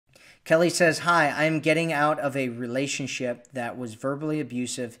Kelly says, "Hi, I'm getting out of a relationship that was verbally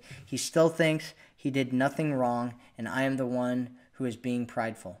abusive. He still thinks he did nothing wrong, and I am the one who is being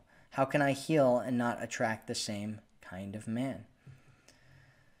prideful. How can I heal and not attract the same kind of man?"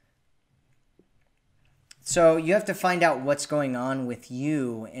 So you have to find out what's going on with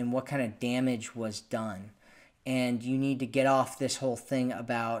you and what kind of damage was done. And you need to get off this whole thing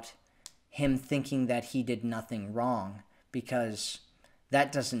about him thinking that he did nothing wrong, because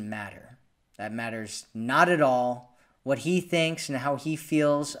that doesn't matter. That matters not at all. What he thinks and how he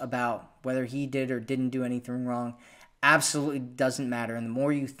feels about whether he did or didn't do anything wrong absolutely doesn't matter. And the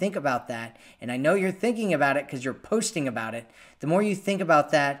more you think about that, and I know you're thinking about it because you're posting about it, the more you think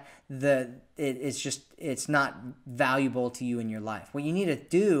about that, it's not valuable to you in your life. What you need to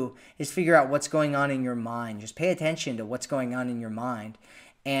do is figure out what's going on in your mind. Just pay attention to what's going on in your mind.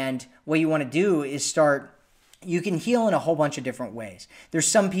 And what you want to do is you can heal in a whole bunch of different ways. There's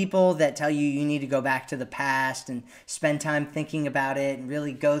some people that tell you you need to go back to the past and spend time thinking about it and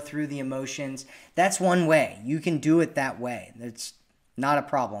really go through the emotions. That's one way. You can do it that way. It's not a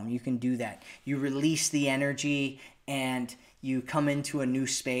problem. You can do that. You release the energy and you come into a new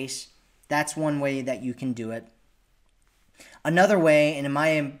space. That's one way that you can do it. Another way, and in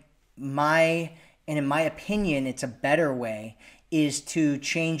my opinion, it's a better way, is to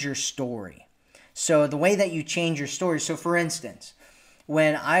change your story. So the way that you change your story, so for instance,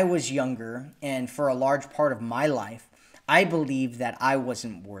 when I was younger and for a large part of my life, I believed that I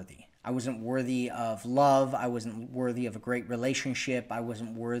wasn't worthy. I wasn't worthy of love. I wasn't worthy of a great relationship. I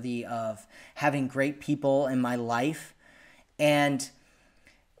wasn't worthy of having great people in my life. And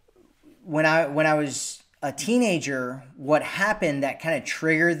when I was a teenager, what happened that kind of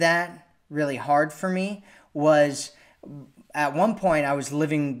triggered that really hard for me was at one point I was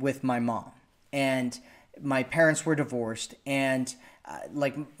living with my mom. And my parents were divorced, and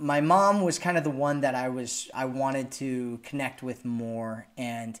my mom was kind of the one that I wanted to connect with more.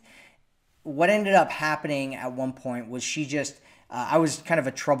 And what ended up happening at one point was I was kind of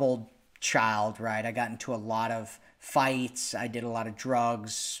a troubled child, right? I got into a lot of fights. I did a lot of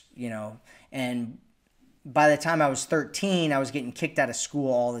drugs, and by the time I was 13, I was getting kicked out of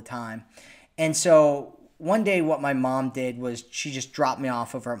school all the time. And so one day what my mom did was she just dropped me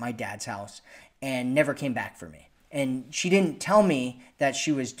off over at my dad's house and never came back for me. And she didn't tell me that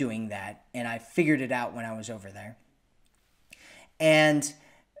she was doing that, and I figured it out when I was over there. And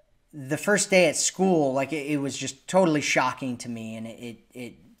the first day at school, it was just totally shocking to me, and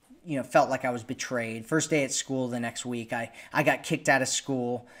it felt like I was betrayed. First day at school the next week, I got kicked out of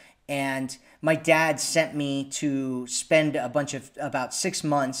school, and my dad sent me to spend about 6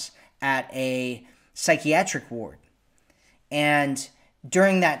 months at a psychiatric ward. And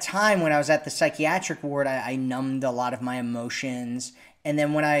during that time when I was at the psychiatric ward, I numbed a lot of my emotions. And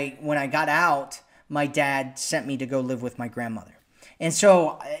then when I got out, my dad sent me to go live with my grandmother. And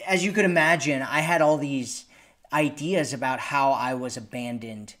so, as you could imagine, I had all these ideas about how I was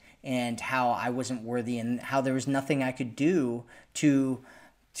abandoned and how I wasn't worthy and how there was nothing I could do to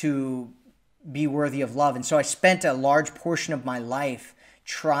be worthy of love. And so I spent a large portion of my life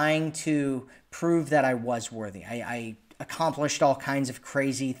trying to prove that I was worthy. I accomplished all kinds of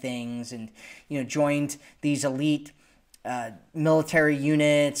crazy things and, joined these elite military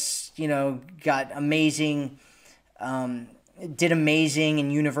units, got amazing, did amazing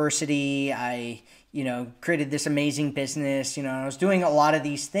in university. I, created this amazing business, I was doing a lot of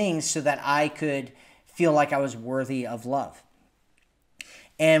these things so that I could feel like I was worthy of love.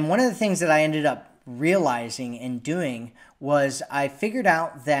 And one of the things that I ended up realizing and doing was I figured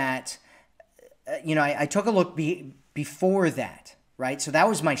out that, I took a look before that, right? So that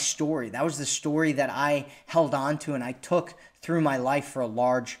was my story. That was the story that I held on to and I took through my life for a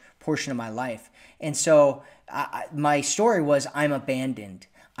large portion of my life. And so my story was I'm abandoned.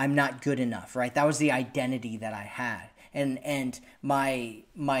 I'm not good enough, right? That was the identity that I had. And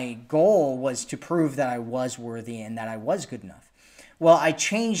my goal was to prove that I was worthy and that I was good enough. Well, I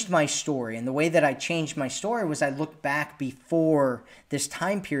changed my story, and the way that I changed my story was I looked back before this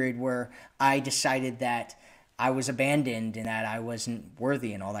time period where I decided that I was abandoned and that I wasn't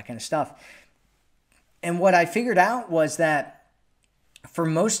worthy and all that kind of stuff. And what I figured out was that for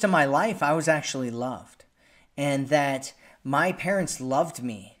most of my life, I was actually loved, and that my parents loved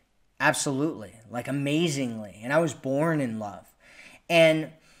me absolutely, amazingly, and I was born in love.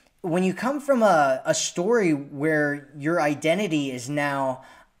 And when you come from a story where your identity is now,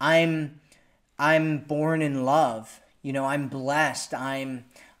 I'm born in love, I'm blessed, I'm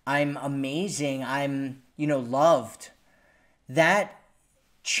amazing, I'm, loved, that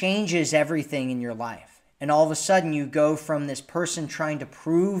changes everything in your life. And all of a sudden you go from this person trying to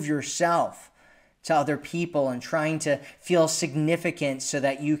prove yourself to other people and trying to feel significant so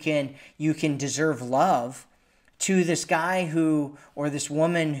that you can deserve love, to this guy who, or this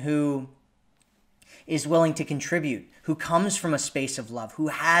woman who is willing to contribute, who comes from a space of love, who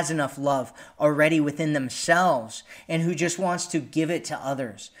has enough love already within themselves, and who just wants to give it to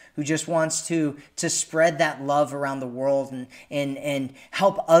others, who just wants to spread that love around the world and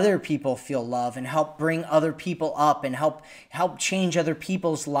help other people feel love and help bring other people up and help change other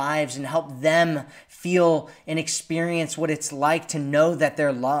people's lives and help them feel and experience what it's like to know that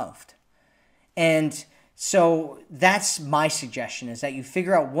they're loved. And so that's my suggestion, is that you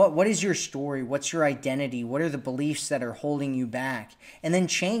figure out what is your story, what's your identity, what are the beliefs that are holding you back, and then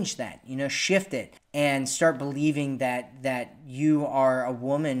change that, shift it and start believing that you are a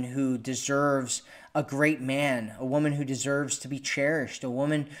woman who deserves a great man, a woman who deserves to be cherished, a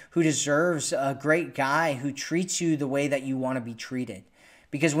woman who deserves a great guy who treats you the way that you want to be treated.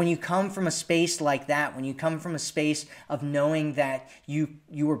 Because when you come from a space like that, when you come from a space of knowing that you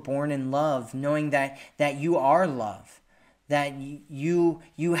were born in love, knowing that you are love, that you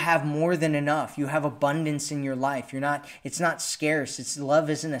have more than enough, you have abundance in your life. It's not scarce. Love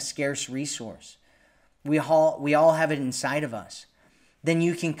isn't a scarce resource. We all have it inside of us. Then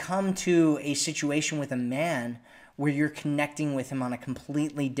you can come to a situation with a man where you're connecting with him on a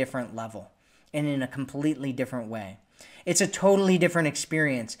completely different level and in a completely different way. It's a totally different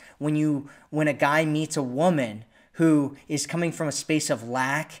experience when a guy meets a woman who is coming from a space of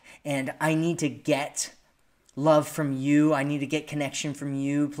lack and I need to get love from you. I need to get connection from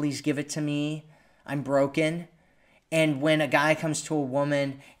you. Please give it to me. I'm broken. And when a guy comes to a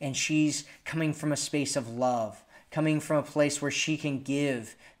woman and she's coming from a space of love, coming from a place where she can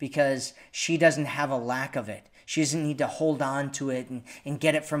give because she doesn't have a lack of it. She doesn't need to hold on to it and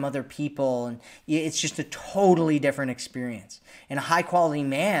get it from other people. And it's just a totally different experience. And a high-quality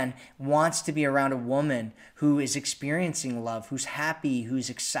man wants to be around a woman who is experiencing love, who's happy, who's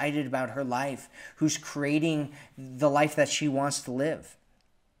excited about her life, who's creating the life that she wants to live.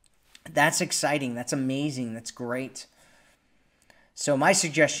 That's exciting. That's amazing. That's great. So my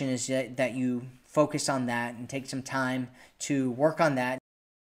suggestion is that you focus on that and take some time to work on that.